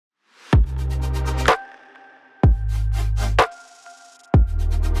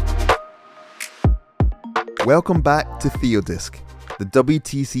Welcome back to Theodisc, the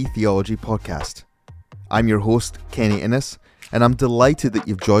WTC Theology podcast. I'm your host, Kenny Innes, and I'm delighted that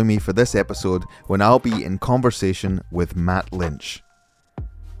you've joined me for this episode when I'll be in conversation with Matt Lynch.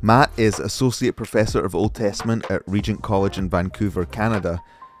 Matt is Associate Professor of Old Testament at Regent College in Vancouver, Canada,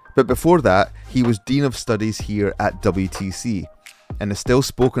 but before that, he was Dean of Studies here at WTC, and is still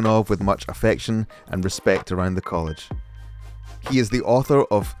spoken of with much affection and respect around the college. He is the author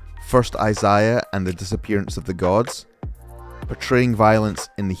of First Isaiah and the Disappearance of the Gods, Portraying Violence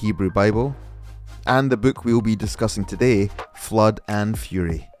in the Hebrew Bible, and the book we will be discussing today, Flood and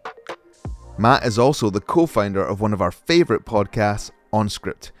Fury. Matt is also the co-founder of one of our favourite podcasts,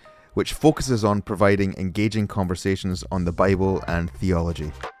 OnScript, which focuses on providing engaging conversations on the Bible and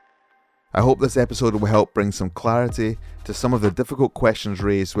theology. I hope this episode will help bring some clarity to some of the difficult questions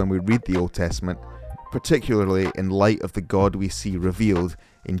raised when we read the Old Testament, particularly in light of the God we see revealed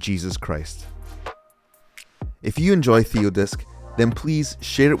in Jesus Christ. If you enjoy Theodisc, then please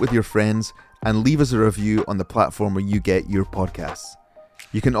share it with your friends and leave us a review on the platform where you get your podcasts.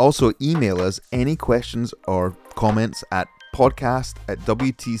 You can also email us any questions or comments at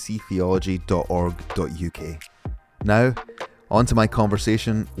podcast@wtctheology.org.uk. Now, on to my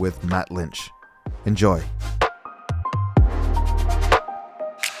conversation with Matt Lynch. Enjoy.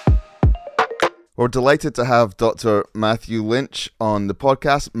 We're delighted to have Dr. Matthew Lynch on the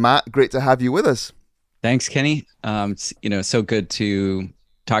podcast. Matt, great to have you with us. Thanks, Kenny. It's so good to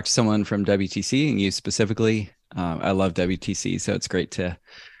talk to someone from WTC and you specifically. I love WTC, so it's great to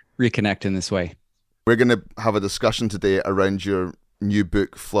reconnect in this way. We're going to have a discussion today around your new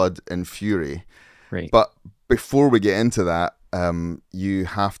book, Flood and Fury. Great. But before we get into that, you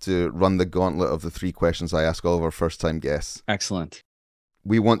have to run the gauntlet of the 3 questions I ask all of our first-time guests. Excellent.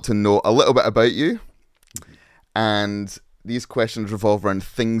 We want to know a little bit about you, and these questions revolve around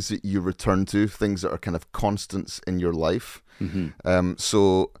things that you return to, things that are kind of constants in your life.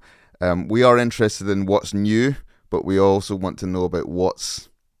 Mm-hmm. We are interested in what's new, but we also want to know about what's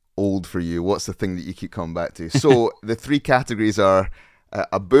old for you. What's the thing that you keep coming back to? So the 3 categories are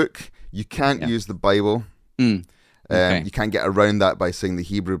a book. You can't use the Bible. Okay. You can't get around that by saying the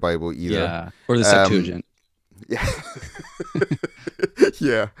Hebrew Bible either. Yeah, or the Septuagint. Yeah.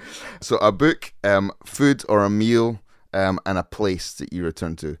 Yeah. So a book, food or a meal, and a place that you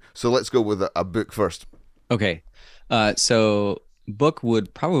return to. So let's go with a book first. Okay. So book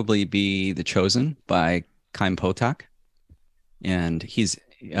would probably be The Chosen by Chaim Potok. And he's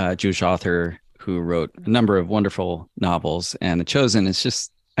a Jewish author who wrote a number of wonderful novels. And The Chosen is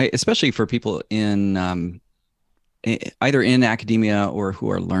just, especially for people in either in academia or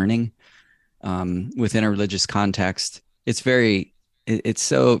who are learning within a religious context, it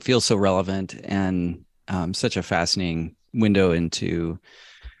feels so relevant and such a fascinating window into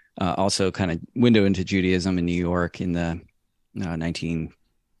also kind of window into Judaism in New York in the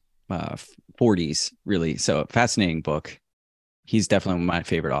 1940s, really. So fascinating book. He's definitely one of my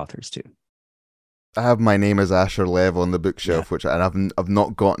favorite authors too. I have My Name is Asher Lev on the bookshelf, which I've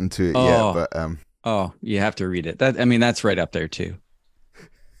not gotten to it yet, but you have to read it. That's right up there too.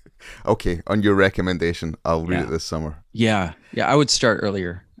 Okay, on your recommendation, I'll read it this summer. Yeah, I would start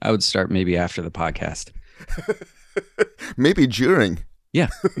earlier. I would start maybe after the podcast. Maybe during. Yeah,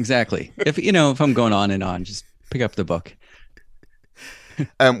 exactly. If I'm going on and on, just pick up the book.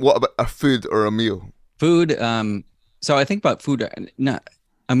 What about a food or a meal? Food. So I think about food.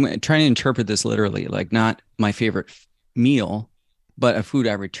 I'm trying to interpret this literally, like not my favorite meal, but a food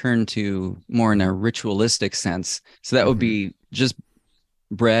I return to more in a ritualistic sense. So that would be just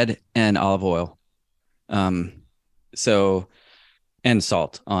bread and olive oil. And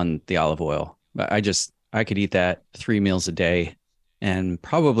salt on the olive oil. But I could eat that 3 meals a day and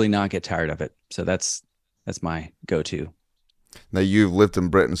probably not get tired of it. So that's my go-to. Now you've lived in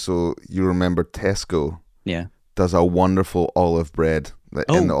Britain, so you remember Tesco. Yeah. Does a wonderful olive bread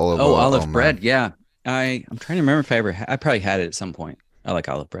in the olive oil. Olive bread. Yeah. I'm trying to remember if I probably had it at some point. I like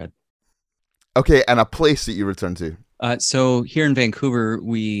olive bread. Okay. And a place that you return to? So here in Vancouver,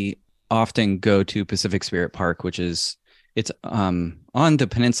 we often go to Pacific Spirit Park, it's on the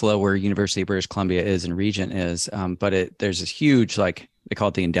peninsula where University of British Columbia is and Regent is. But there's this huge, like they call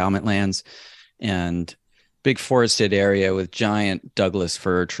it the endowment lands, and big forested area with giant Douglas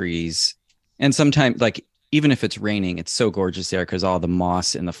fir trees. And sometimes, like, even if it's raining, it's so gorgeous there because all the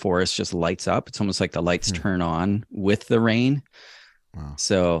moss in the forest just lights up. It's almost like the lights turn on with the rain. Wow.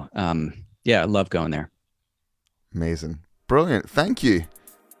 So, I love going there. Amazing. Brilliant. Thank you.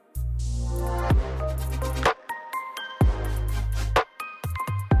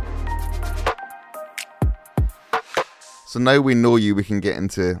 So now we know you, we can get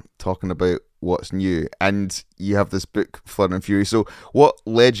into talking about what's new. And you have this book, Flood and Fury. So what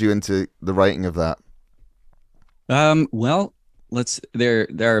led you into the writing of that? Well, there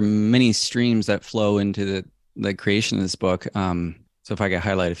are many streams that flow into the creation of this book. So if I could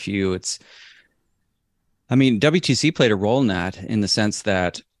highlight a few, WTC played a role in that, in the sense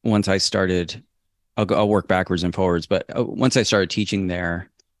that once I started, I'll work backwards and forwards, but once I started teaching there,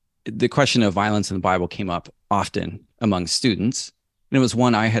 the question of violence in the Bible came up often among students. And it was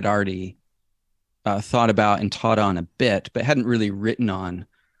one I had already thought about and taught on a bit, but hadn't really written on.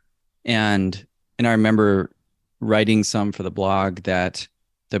 And I remember writing some for the blog that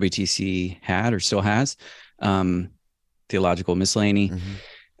WTC had or still has, Theological Miscellany. Mm-hmm.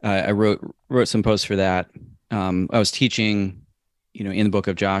 I wrote some posts for that. I was teaching, in the book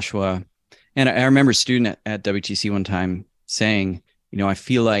of Joshua, and I remember a student at WTC one time saying, I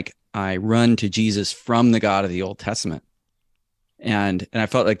feel like I run to Jesus from the God of the Old Testament, and I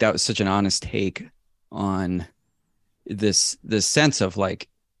felt like that was such an honest take on this sense of like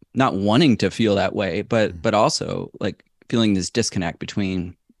not wanting to feel that way, but also like feeling this disconnect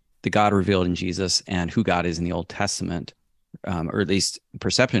between the God revealed in Jesus and who God is in the Old Testament, or at least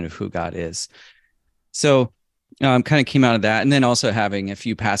perception of who God is. So kind of came out of that. And then also having a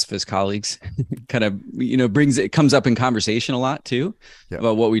few pacifist colleagues kind of, comes up in conversation a lot too,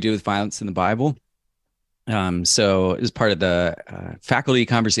 about what we do with violence in the Bible. So it was part of the faculty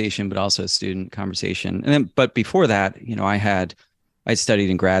conversation, but also a student conversation. But before that, I studied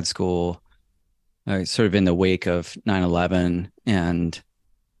in grad school, sort of in the wake of 9/11 and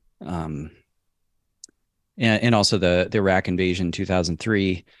also the Iraq invasion,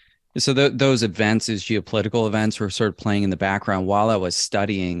 2003. So those events, as geopolitical events, were sort of playing in the background while I was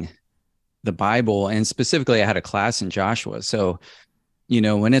studying the Bible. And specifically, I had a class in Joshua. So,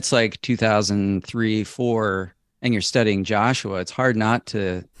 when it's like 2003, 4, and you're studying Joshua, it's hard not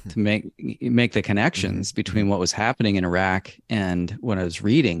to make the connections between what was happening in Iraq and what I was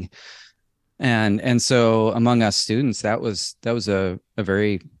reading. And so among us students, that was a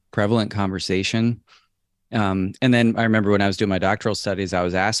very prevalent conversation. And then I remember when I was doing my doctoral studies, I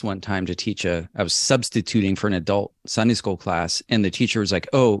was asked one time to teach I was substituting for an adult Sunday school class. And the teacher was like,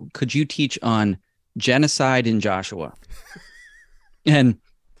 "Oh, could you teach on genocide in Joshua?" And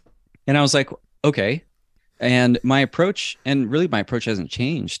I was like, okay. And my approach hasn't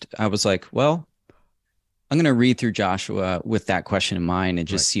changed. I was like, well, I'm going to read through Joshua with that question in mind and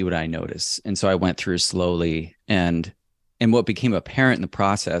just see what I notice. And so I went through slowly, and what became apparent in the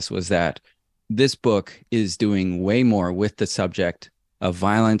process was that this book is doing way more with the subject of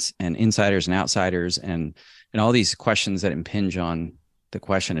violence and insiders and outsiders and all these questions that impinge on the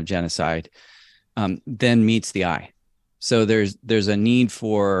question of genocide than meets the eye. So there's a need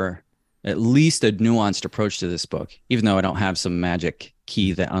for at least a nuanced approach to this book, even though I don't have some magic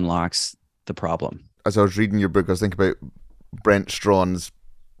key that unlocks the problem. As I was reading your book, I was thinking about Brent Strawn's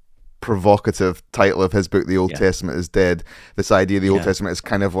provocative title of his book, The Old Testament is Dead. This idea of the Old Testament is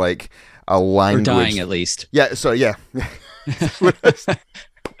kind of like a language. Or dying, at least. Yeah, so yeah. It's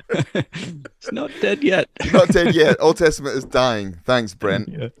not dead yet. Not dead yet. Old Testament is dying. Thanks,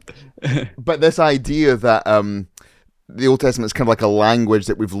 Brent. But this idea that the Old Testament is kind of like a language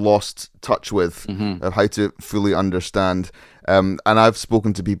that we've lost touch with, of how to fully understand. And I've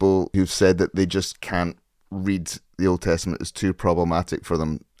spoken to people who've said that they just can't read the Old Testament. It's too problematic for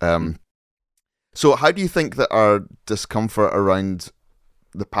them. So how do you think that our discomfort around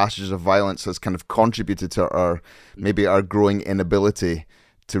the passages of violence has kind of contributed to our growing inability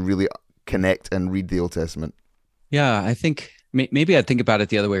to really connect and read the Old Testament? Yeah, I think maybe I'd think about it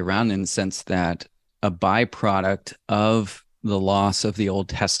the other way around, in the sense that a byproduct of the loss of the Old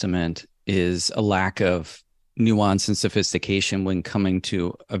Testament is a lack of nuance and sophistication when coming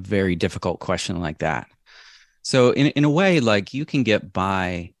to a very difficult question like that. So in a way, like, you can get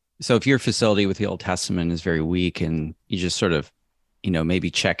by. So if your facility with the Old Testament is very weak and you just sort of, maybe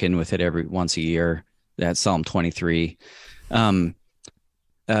check in with it every once a year, that's Psalm 23, then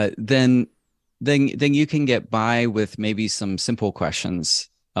you can get by with maybe some simple questions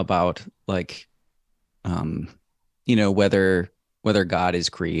about, like, whether God is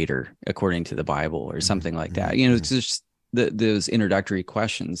creator according to the Bible or something like that. It's just those introductory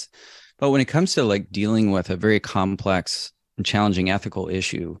questions. But when it comes to like dealing with a very complex and challenging ethical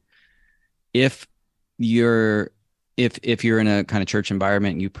issue, if you're in a kind of church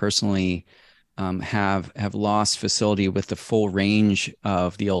environment and you personally have lost facility with the full range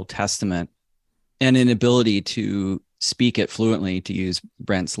of the Old Testament and an ability to speak it fluently, to use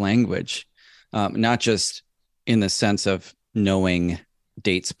Brent's language, not just in the sense of knowing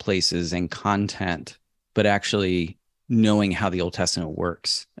dates, places, and content, but actually knowing how the Old Testament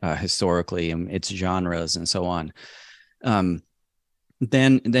works historically and its genres and so on.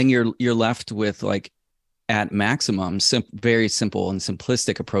 Then you're left with, like, at maximum, very simple and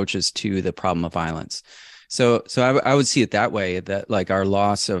simplistic approaches to the problem of violence. So I would see it that way, that like our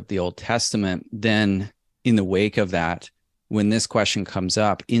loss of the Old Testament, then in the wake of that, when this question comes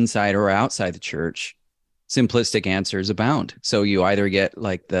up inside or outside the church, simplistic answers abound. So you either get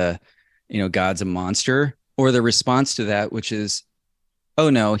like God's a monster, or the response to that, which is, oh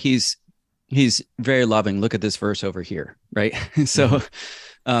no, he's very loving. Look at this verse over here, right? So,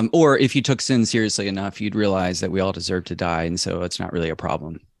 or if you took sin seriously enough, you'd realize that we all deserve to die, and so it's not really a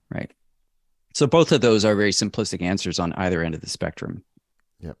problem, right? So both of those are very simplistic answers on either end of the spectrum.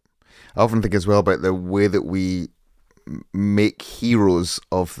 Yep. I often think as well about the way that we make heroes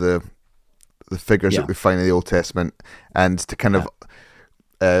of the figures that we find in the Old Testament, and to kind of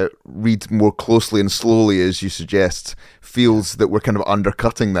read more closely and slowly, as you suggest, feels that we're kind of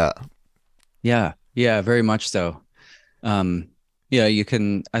undercutting that. Yeah, very much so. You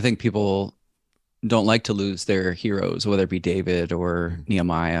can, I think people don't like to lose their heroes, whether it be David or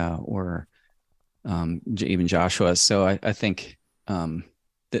Nehemiah or even Joshua. So I think that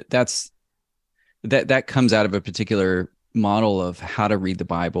comes out of a particular model of how to read the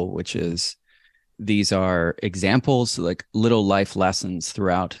Bible, which is, these are examples, like little life lessons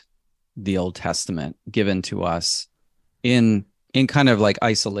throughout the Old Testament, given to us in kind of like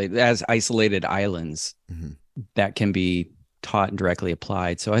isolated islands that can be taught and directly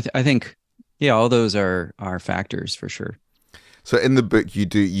applied. So I think, all those are factors for sure. So in the book,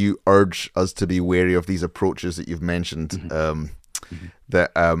 you urge us to be wary of these approaches that you've mentioned,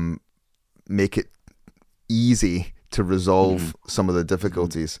 that make it easy to resolve some of the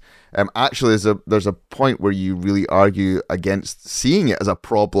difficulties. Actually, there's a point where you really argue against seeing it as a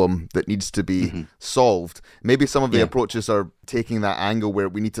problem that needs to be solved. Maybe some of the approaches are taking that angle where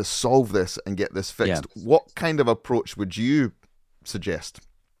we need to solve this and get this fixed. What kind of approach would you suggest?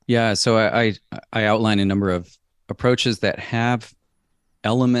 Yeah, so I outline a number of approaches that have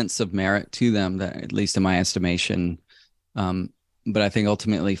elements of merit to them, that, at least in my estimation, but I think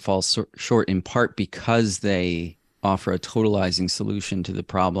ultimately fall short in part because they offer a totalizing solution to the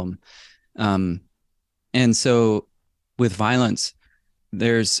problem. And so with violence,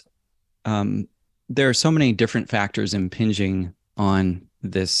 there are so many different factors impinging on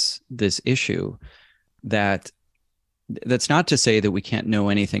this issue that's not to say that we can't know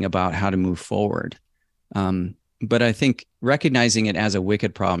anything about how to move forward. But I think recognizing it as a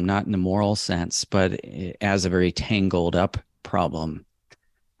wicked problem, not in the moral sense, but as a very tangled up problem,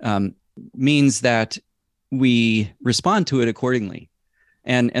 means that we respond to it accordingly.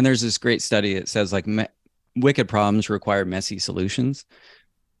 And there's this great study that says, like, wicked problems require messy solutions.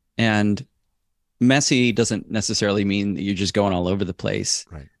 And messy doesn't necessarily mean that you're just going all over the place,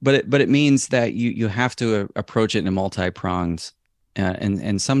 right? But it means that you have to approach it in a multi-pronged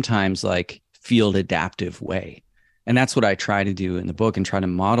and sometimes like field adaptive way. And that's what I try to do in the book, and try to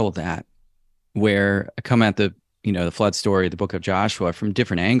model that, where I come at the flood story, the book of Joshua, from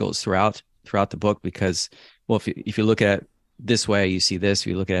different angles throughout the book, because, well, if you look at it this way, you see this. If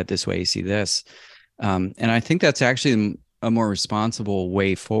you look at it this way, you see this. And I think that's actually a more responsible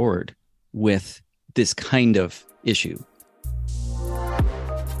way forward with this kind of issue.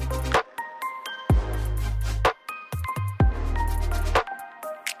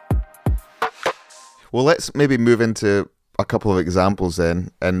 Well, let's maybe move into a couple of examples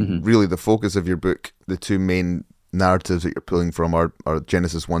then. And really the focus of your book, the two main narratives that you're pulling from are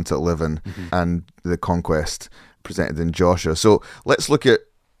Genesis 1 to 11 and the conquest presented in Joshua. So let's look at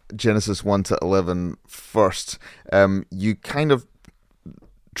Genesis 1 to 11 first. You kind of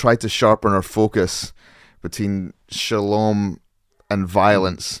try to sharpen our focus between shalom and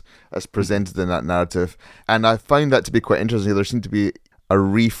violence as presented in that narrative. And I found that to be quite interesting. There seemed to be a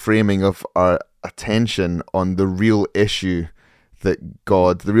reframing of our attention on the real issue the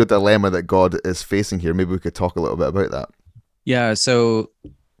real dilemma that God is facing here. Maybe we could talk a little bit about that. Yeah, so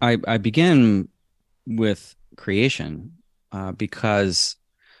I begin with creation because,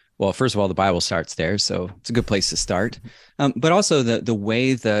 well, first of all, the Bible starts there, so it's a good place to start. But also the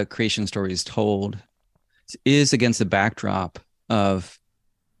way the creation story is told is against the backdrop of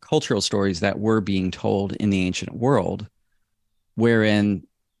cultural stories that were being told in the ancient world, wherein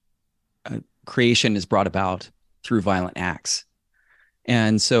creation is brought about through violent acts.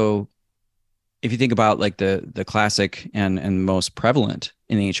 And so if you think about like the classic and most prevalent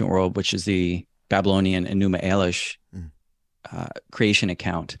in the ancient world, which is the Babylonian Enuma Elish creation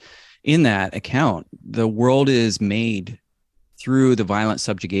account, in that account, the world is made through the violent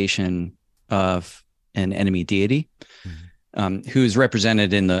subjugation of an enemy deity, who's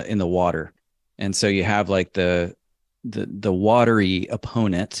represented in the water. And so you have like the watery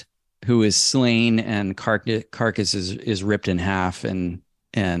opponent who is slain, and carcass is ripped in half,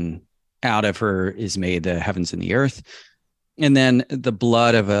 and out of her is made the heavens and the earth. And then the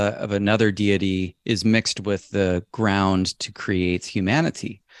blood of another deity is mixed with the ground to create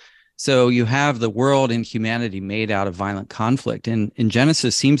humanity. So you have the world and humanity made out of violent conflict. And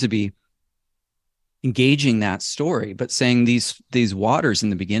Genesis seems to be engaging that story, but saying these waters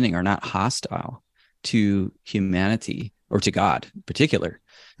in the beginning are not hostile to humanity or to God in particular.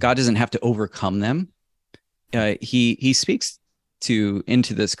 God doesn't have to overcome them. He speaks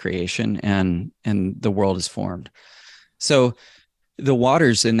into this creation, and the world is formed. So the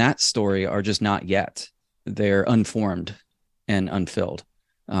waters in that story are just not yet. They're unformed and unfilled.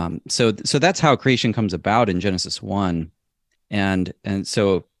 So that's how creation comes about in Genesis 1. And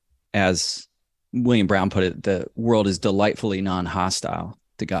so, as William Brown put it, the world is delightfully non-hostile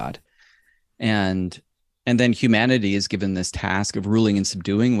to God. And then humanity is given this task of ruling and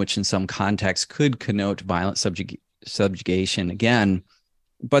subduing, which in some contexts could connote violent subjugation again.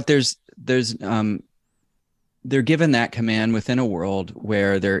 But they're given that command within a world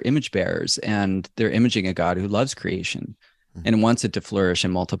where they're image bearers, and they're imaging a God who loves creation and wants it to flourish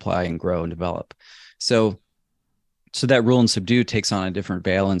and multiply and grow and develop. So that rule and subdue takes on a different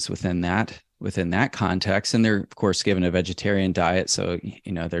valence within that context. And they're, of course, given a vegetarian diet. So,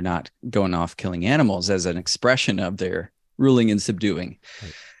 they're not going off killing animals as an expression of their ruling and subduing.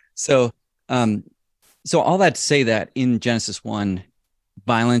 Right. So all that to say that in Genesis 1,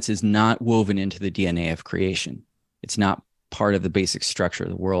 violence is not woven into the DNA of creation. It's not part of the basic structure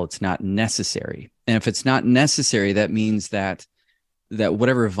of the world. It's not necessary. And if it's not necessary, that means that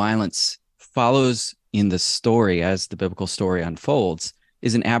whatever violence follows in the story as the biblical story unfolds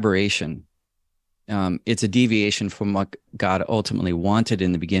is an aberration. It's a deviation from what God ultimately wanted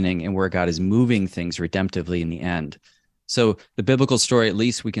in the beginning, and where God is moving things redemptively in the end. So the biblical story, at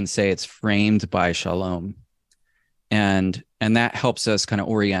least we can say it's framed by shalom. And that helps us kind of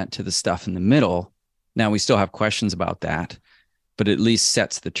orient to the stuff in the middle. Now, we still have questions about that, but at least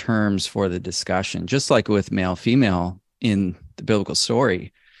sets the terms for the discussion. Just like with male, female in the biblical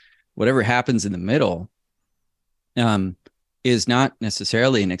story, whatever happens in the middle is not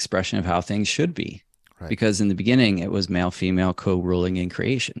necessarily an expression of how things should be. Right. Because in the beginning, it was male, female co-ruling in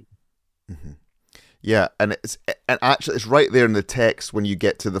creation. Mm-hmm. Yeah, and actually it's right there in the text when you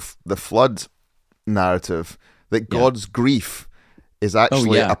get to the flood narrative, that God's grief is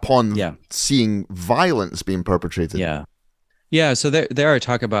actually upon seeing violence being perpetrated. Yeah. So there I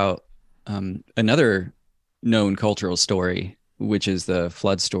talk about another known cultural story, which is the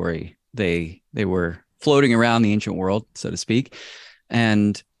flood story. They were floating around the ancient world, so to speak,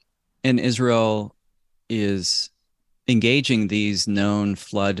 and Israel is engaging these known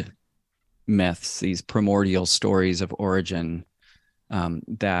flood myths, these primordial stories of origin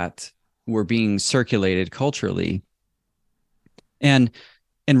that were being circulated culturally, and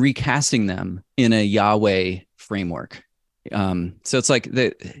recasting them in a Yahweh framework. So it's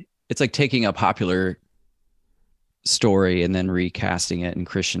like taking a popular story and then recasting it in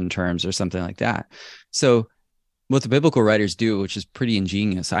Christian terms or something like that. So what the biblical writers do, which is pretty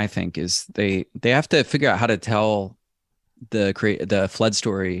ingenious, I think, is they have to figure out how to tell the flood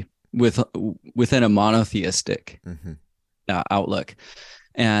story within a monotheistic outlook.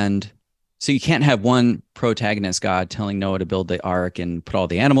 And so you can't have one protagonist God telling Noah to build the ark and put all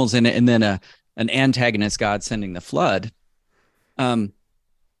the animals in it, and then an antagonist God sending the flood. And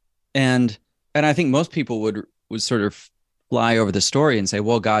I think most people would sort of fly over the story and say,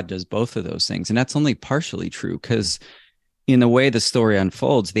 well, God does both of those things. And that's only partially true, because in the way the story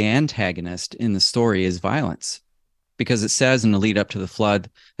unfolds, the antagonist in the story is violence, because it says in the lead up to the flood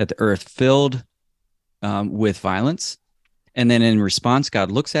that the earth filled with violence. And then in response,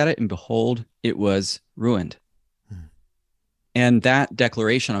 God looks at it, and behold, it was ruined. And that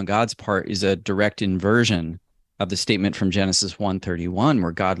declaration on God's part is a direct inversion of the statement from Genesis 1:31,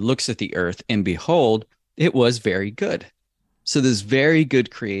 where God looks at the earth, and behold, it was very good. So this very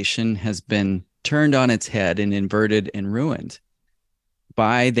good creation has been turned on its head and inverted and ruined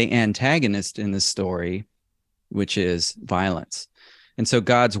by the antagonist in the story, which is violence. And so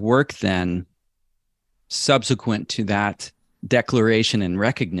God's work then, subsequent to that declaration and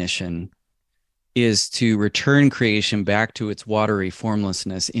recognition, is to return creation back to its watery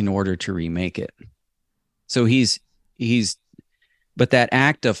formlessness in order to remake it. So but that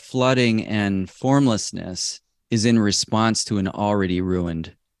act of flooding and formlessness is in response to an already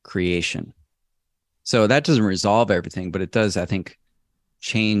ruined creation. So that doesn't resolve everything, but it does, I think,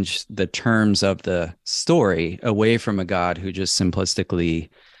 change the terms of the story away from a God who just simplistically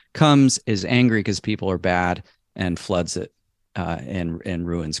comes, is angry because people are bad, and floods it and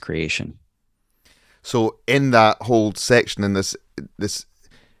ruins creation. So in that whole section, in this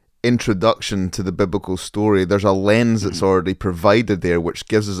introduction to the biblical story, there's a lens that's already provided there, which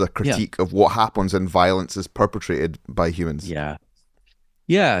gives us a critique of what happens when violence is perpetrated by humans.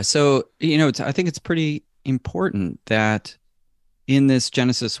 Yeah. So, I think it's pretty important that in this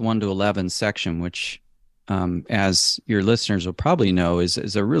Genesis 1-11 section, which, as your listeners will probably know,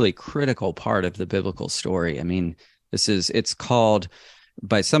 is a really critical part of the biblical story. I mean, it's called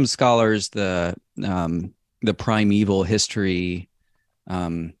by some scholars the primeval history,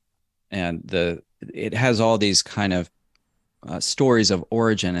 and it has all these kind of stories of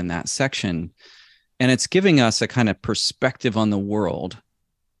origin in that section, and it's giving us a kind of perspective on the world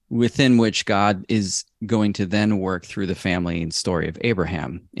within which God is going to then work through the family and story of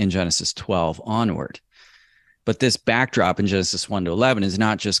Abraham in Genesis 12 onward. But this backdrop in Genesis 1-11 is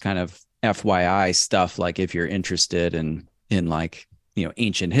not just kind of FYI stuff, like if you're interested in like,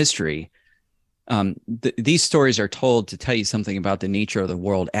 ancient history. These stories are told to tell you something about the nature of the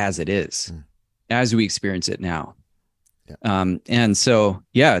world as it is, as we experience it now. And so,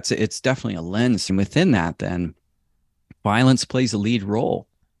 it's definitely a lens. And within that, then, violence plays a lead role.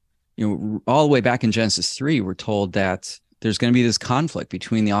 All the way back in Genesis 3, we're told that there's going to be this conflict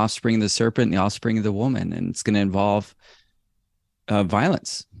between the offspring of the serpent and the offspring of the woman, and it's going to involve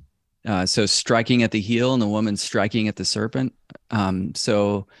violence. So striking at the heel and the woman striking at the serpent.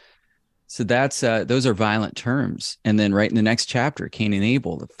 So that's those are violent terms. And then right in the next chapter, Cain and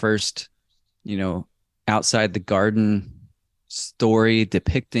Abel, the first, outside the garden story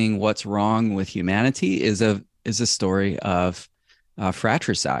depicting what's wrong with humanity, is a story of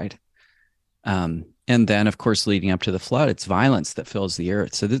fratricide. And then, of course, leading up to the flood, it's violence that fills the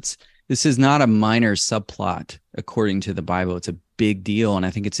earth. So this is not a minor subplot, according to the Bible. It's a big deal. And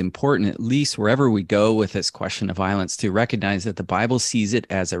I think it's important, at least wherever we go with this question of violence, to recognize that the Bible sees it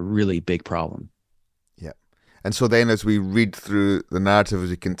as a really big problem. Yeah. And so then as we read through the narrative, as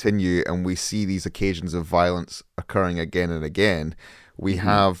we continue, and we see these occasions of violence occurring again and again, we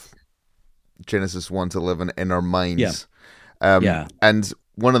have Genesis 1-11 in our minds. And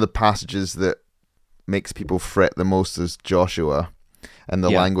one of the passages that makes people fret the most is Joshua and the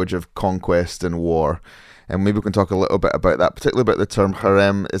language of conquest and war. And maybe we can talk a little bit about that, particularly about the term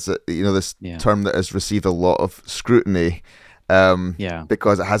harem. Is it, this term that has received a lot of scrutiny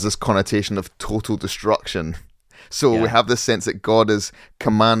because it has this connotation of total destruction. So we have this sense that God is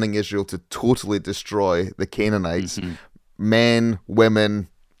commanding Israel to totally destroy the Canaanites, men, women,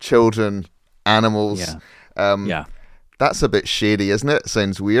 children, animals. That's a bit shady, isn't it?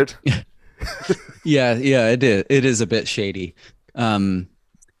 Sounds weird. It is. It is a bit shady. So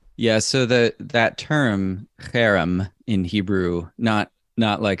that term harem in Hebrew, not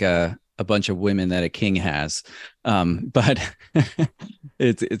like a bunch of women that a king has, but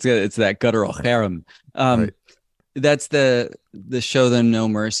it's that guttural harem. Right. That's the show them no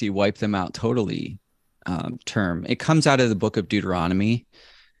mercy, wipe them out totally term. It comes out of the book of Deuteronomy.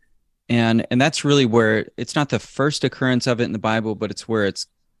 And that's really where it's not the first occurrence of it in the Bible, but it's where it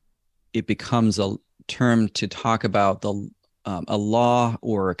becomes a term to talk about a law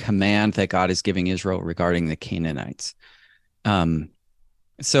or a command that God is giving Israel regarding the Canaanites.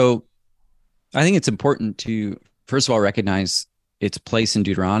 So I think it's important to, first of all, recognize its place in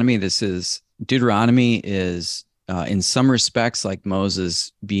Deuteronomy. Deuteronomy is in some respects like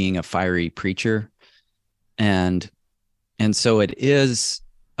Moses being a fiery preacher. And so it is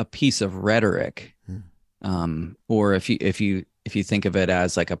a piece of rhetoric, or if you think of it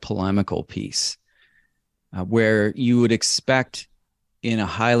as like a polemical piece, where you would expect in a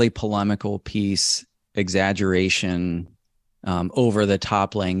highly polemical piece exaggeration, over the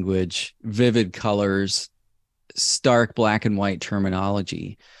top language, vivid colors, stark black and white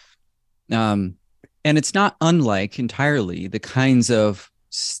terminology, and it's not unlike entirely the kinds of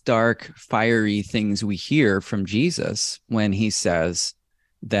stark, fiery things we hear from Jesus when he says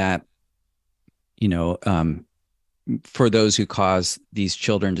that, for those who cause these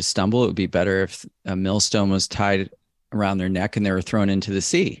children to stumble, it would be better if a millstone was tied around their neck and they were thrown into the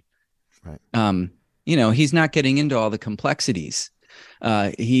sea. Right. He's not getting into all the complexities.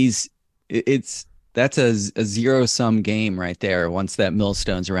 That's a zero-sum game right there once that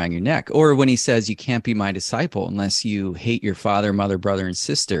millstone's around your neck. Or when he says, you can't be my disciple unless you hate your father, mother, brother, and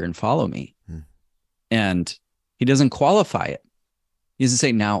sister and follow me. And he doesn't qualify it. He doesn't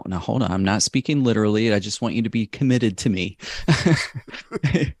say, now, hold on, I'm not speaking literally. I just want you to be committed to me.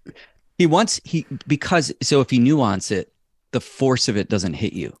 So if you nuance it, the force of it doesn't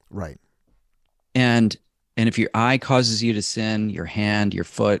hit you. Right. And if your eye causes you to sin, your hand, your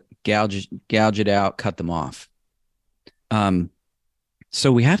foot, gouge it out, cut them off.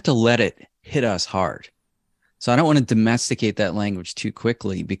 So we have to let it hit us hard. So I don't want to domesticate that language too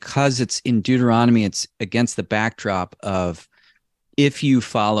quickly, because it's in Deuteronomy, it's against the backdrop of, if you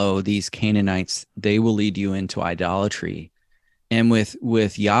follow these Canaanites, they will lead you into idolatry. And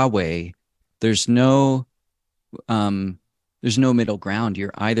with Yahweh, there's no middle ground.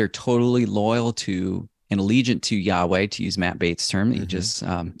 You're either totally loyal to and allegiant to Yahweh, to use Matt Bates' term that you just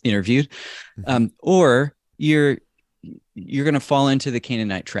interviewed, or you're going to fall into the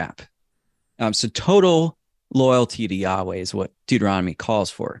Canaanite trap. So total loyalty to Yahweh is what Deuteronomy calls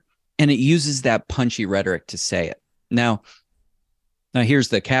for. And it uses that punchy rhetoric to say it. Now here's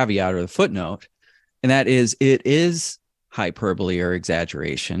the caveat or the footnote, and that is, it is hyperbole or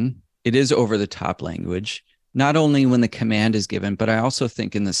exaggeration. It is over the top language, not only when the command is given, but I also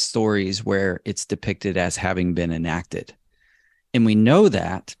think in the stories where it's depicted as having been enacted. And we know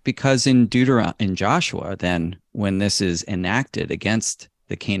that because in Joshua, then, when this is enacted against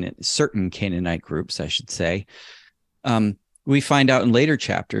the certain Canaanite groups, I should say, we find out in later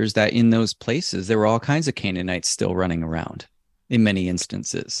chapters that in those places, there were all kinds of Canaanites still running around in many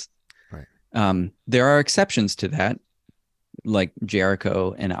instances. Right. There are exceptions to that, like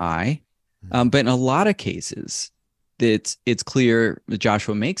Jericho and Ai. But in a lot of cases, it's clear,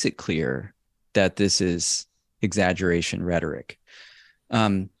 Joshua makes it clear that this is exaggeration rhetoric.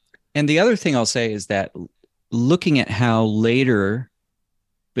 And the other thing I'll say is that looking at how later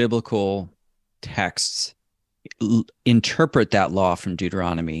biblical texts interpret that law from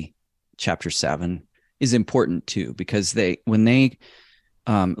Deuteronomy chapter 7 is important too, because when they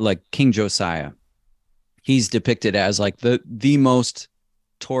like King Josiah, he's depicted as like the most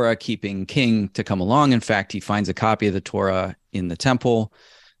Torah keeping king to come along. In fact, he finds a copy of the Torah in the temple,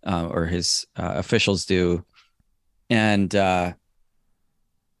 or his officials do. And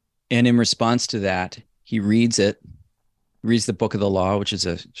in response to that, he reads the book of the law, which is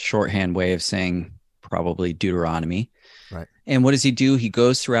a shorthand way of saying probably Deuteronomy. Right. And what does he do? He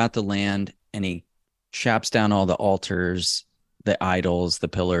goes throughout the land and he chops down all the altars, the idols, the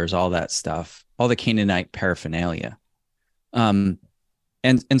pillars, all that stuff, all the Canaanite paraphernalia. And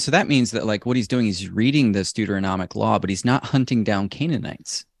so that means that, like, what he's doing is he's reading this Deuteronomic law, but he's not hunting down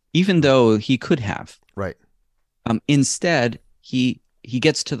Canaanites, even though he could have. Right. Instead, he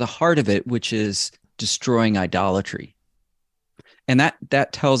gets to the heart of it, which is destroying idolatry. And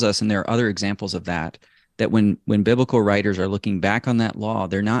that tells us, and there are other examples of that when biblical writers are looking back on that law,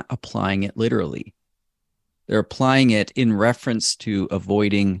 they're not applying it literally. They're applying it in reference to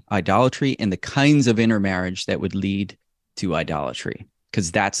avoiding idolatry and the kinds of intermarriage that would lead to idolatry,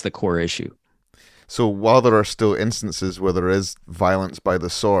 because that's the core issue. So while there are still instances where there is violence by the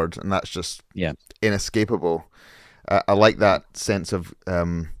sword, and that's just inescapable, I like that sense of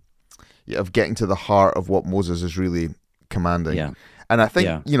getting to the heart of what Moses is really commanding. Yeah. And I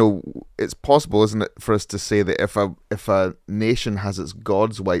think, it's possible, isn't it, for us to say that if a nation has its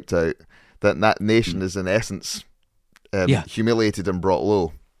gods wiped out, that nation is in essence humiliated and brought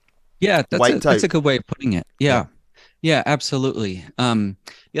low. Yeah, that's a good way of putting it. Yeah. Yeah, absolutely. The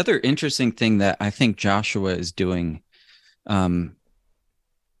other interesting thing that I think Joshua is doing, and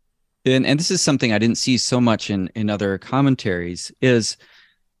this is something I didn't see so much in other commentaries, is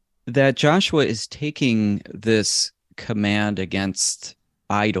that Joshua is taking this command against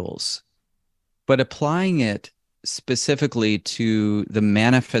idols, but applying it specifically to the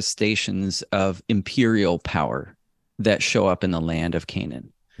manifestations of imperial power that show up in the land of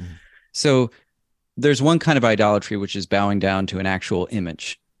Canaan. Mm-hmm. So there's one kind of idolatry, which is bowing down to an actual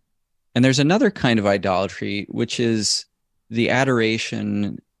image. And there's another kind of idolatry, which is the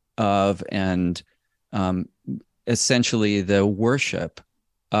adoration of and essentially the worship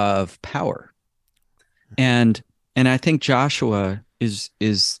of power. And I think Joshua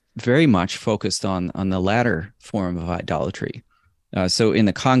is very much focused on the latter form of idolatry. So in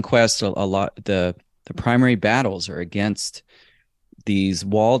the conquest, a lot the primary battles are against these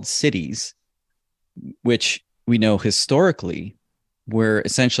walled cities, which we know historically were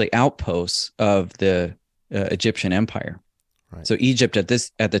essentially outposts of the Egyptian Empire. Right. So Egypt at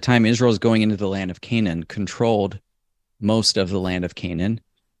the time Israel is going into the land of Canaan controlled most of the land of Canaan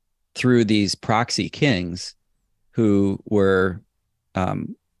through these proxy kings who were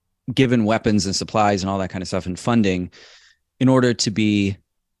given weapons and supplies and all that kind of stuff and funding in order to be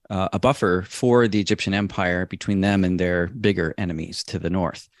a buffer for the Egyptian Empire between them and their bigger enemies to the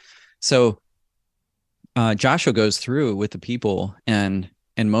north. So Joshua goes through with the people and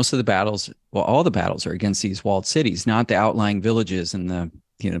and most of the battles, well, all the battles are against these walled cities, not the outlying villages and the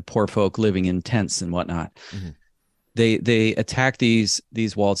poor folk living in tents and whatnot. Mm-hmm. They attack these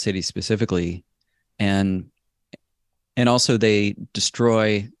walled cities specifically, and also they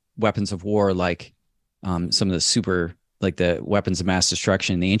destroy weapons of war, like some of the weapons of mass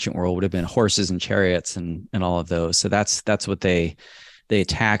destruction in the ancient world would have been horses and chariots and all of those. So that's what they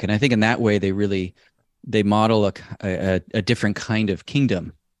attack. And I think in that way they model a different kind of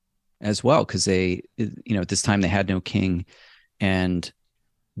kingdom as well, because they, at this time they had no king, and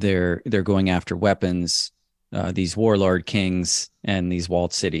they're going after weapons, these warlord kings and these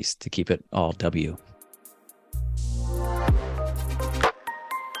walled cities to keep it all W.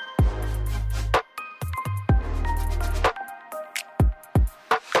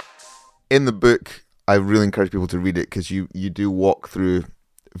 In the book, I really encourage people to read it, because you do walk through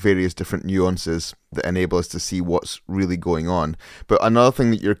various different nuances that enable us to see what's really going on. But another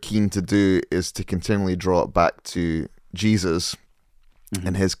thing that you're keen to do is to continually draw it back to Jesus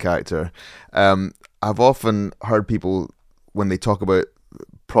and his character. I've often heard people, when they talk about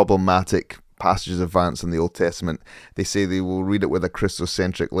problematic passages of violence in the Old Testament, they say they will read it with a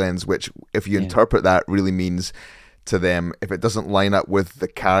Christocentric lens, which, if you interpret that, really means to them, if it doesn't line up with the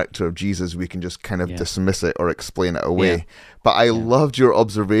character of Jesus, we can just kind of dismiss it or explain it away. Yeah. But I loved your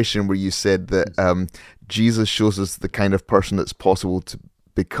observation where you said that Jesus shows us the kind of person that's possible to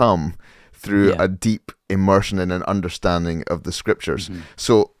become through a deep immersion in an understanding of the scriptures.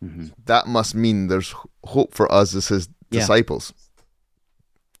 So that must mean there's hope for us as his disciples.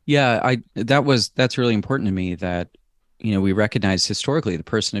 Yeah, that's really important to me, that we recognize historically the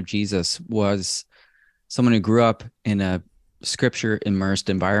person of Jesus was someone who grew up in a scripture immersed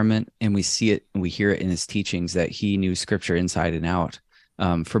environment, and we see it and we hear it in his teachings that he knew scripture inside and out,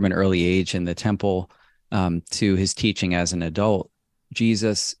 from an early age in the temple to his teaching as an adult.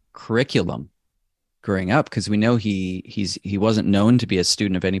 Jesus' curriculum growing up, because we know he wasn't known to be a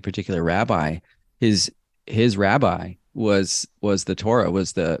student of any particular rabbi. His rabbi was the Torah,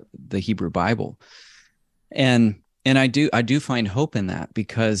 was the Hebrew Bible, and I do find hope in that,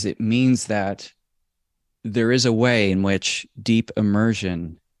 because it means that there is a way in which deep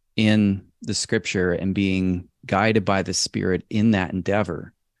immersion in the scripture and being guided by the Spirit in that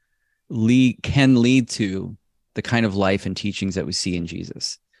endeavor can lead to the kind of life and teachings that we see in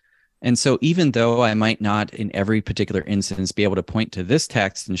Jesus. And so even though I might not in every particular instance be able to point to this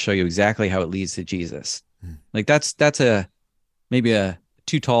text and show you exactly how it leads to Jesus, like that's maybe a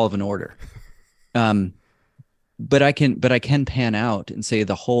too tall of an order. But I can pan out and say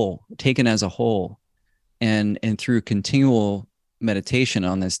the whole, taken as a whole, and through continual meditation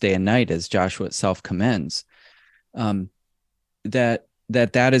on this day and night, as Joshua itself commends, that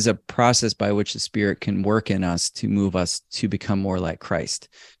is a process by which the Spirit can work in us to move us to become more like Christ.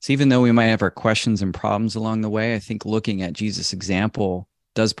 So even though we might have our questions and problems along the way, I think looking at Jesus' example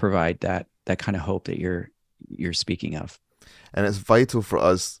does provide that kind of hope that you're speaking of. And it's vital for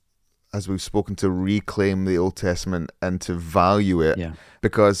us, as we've spoken, to reclaim the Old Testament and to value it,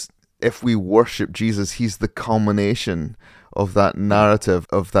 because if we worship Jesus, he's the culmination of that narrative,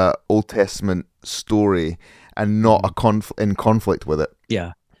 of that Old Testament story, and not in conflict with it.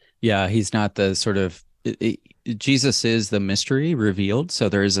 Yeah, he's not the sort of... Jesus is the mystery revealed, so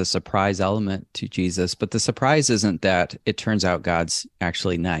there is a surprise element to Jesus, but the surprise isn't that it turns out God's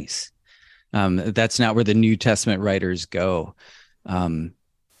actually nice. That's not where the New Testament writers go.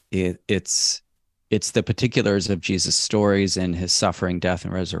 It's the particulars of Jesus' stories and his suffering, death,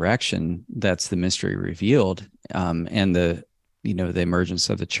 and resurrection that's the mystery revealed, and the emergence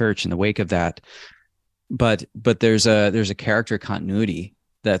of the church in the wake of that. But there's a character continuity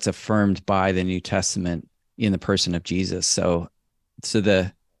that's affirmed by the New Testament in the person of Jesus. So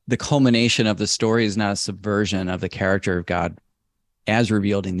the culmination of the story is not a subversion of the character of God as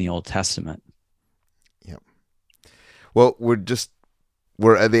revealed in the Old Testament. Yeah. Well,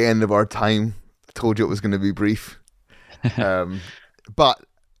 we're at the end of our time. I told you it was going to be brief. But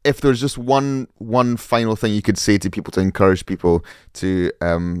if there's just one final thing you could say to people to encourage people to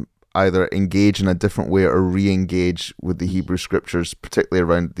either engage in a different way or re-engage with the Hebrew scriptures, particularly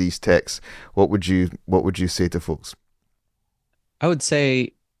around these texts, what would you say to folks? I would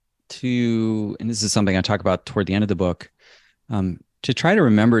say and this is something I talk about toward the end of the book, to try to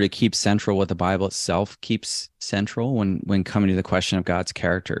remember to keep central what the Bible itself keeps central when coming to the question of God's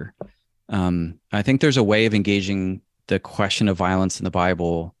character. I think there's a way of engaging the question of violence in the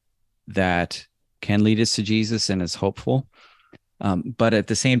Bible that can lead us to Jesus and is hopeful. But at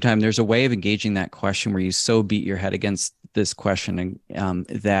the same time, there's a way of engaging that question where you so beat your head against this question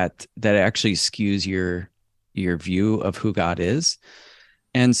that actually skews your view of who God is.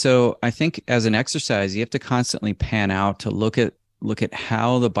 And so I think as an exercise, you have to constantly pan out to look at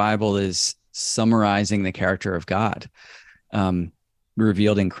how the Bible is summarizing the character of God,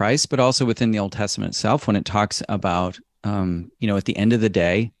 revealed in Christ, but also within the Old Testament itself when it talks about, at the end of the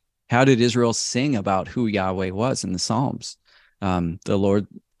day, how did Israel sing about who Yahweh was in the Psalms? The Lord,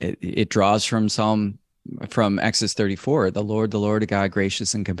 it draws from Exodus 34, the Lord, a God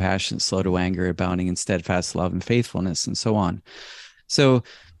gracious and compassionate, slow to anger, abounding in steadfast love and faithfulness, and so on. So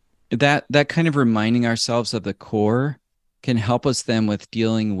that kind of reminding ourselves of the core can help us then with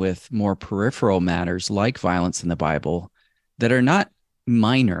dealing with more peripheral matters like violence in the Bible that are not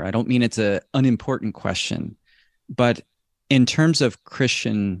minor. I don't mean it's an unimportant question, but in terms of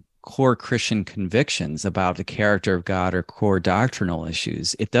core Christian convictions about the character of God or core doctrinal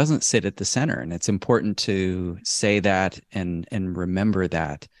issues, it doesn't sit at the center. And it's important to say that and remember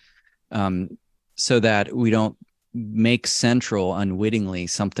that, so that we don't make central unwittingly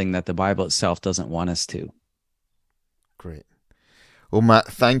something that the Bible itself doesn't want us to. Great. Well, Matt,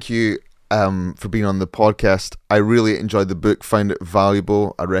 thank you for being on the podcast. I really enjoyed the book, found it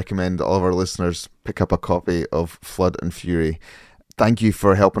valuable. I recommend all of our listeners pick up a copy of Flood and Fury. Thank you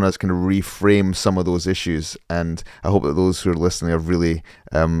for helping us kind of reframe some of those issues, and I hope that those who are listening have really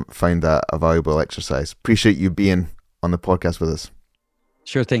found that a valuable exercise. Appreciate you being on the podcast with us.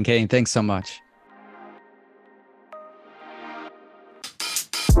 Sure thing, Kane. Thanks so much.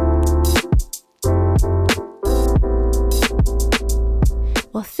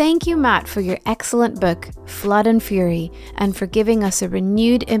 Well, thank you, Matt, for your excellent book, Flood and Fury, and for giving us a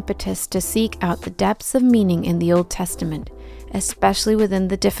renewed impetus to seek out the depths of meaning in the Old Testament, especially within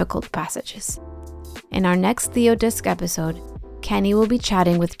the difficult passages. In our next Theodisc episode, Kenny will be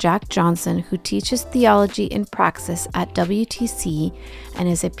chatting with Jack Johnson, who teaches theology in praxis at WTC and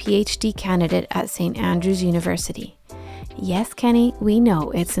is a PhD candidate at St. Andrews University. Yes, Kenny, we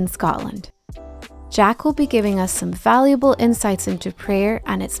know it's in Scotland. Jack will be giving us some valuable insights into prayer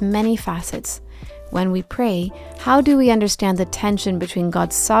and its many facets. When we pray, how do we understand the tension between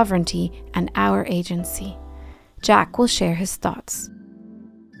God's sovereignty and our agency? Jack will share his thoughts.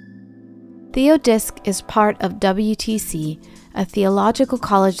 Theodisc is part of WTC, a theological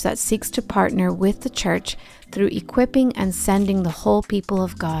college that seeks to partner with the church through equipping and sending the whole people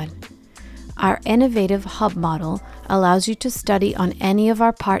of God. Our innovative hub model allows you to study on any of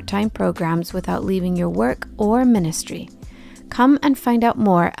our part-time programs without leaving your work or ministry. Come and find out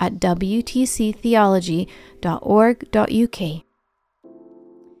more at wtctheology.org.uk.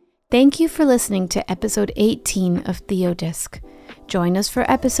 Thank you for listening to episode 18 of Theodisc. Join us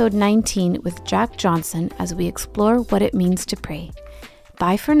for episode 19 with Jack Johnson as we explore what it means to pray.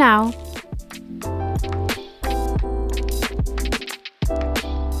 Bye for now.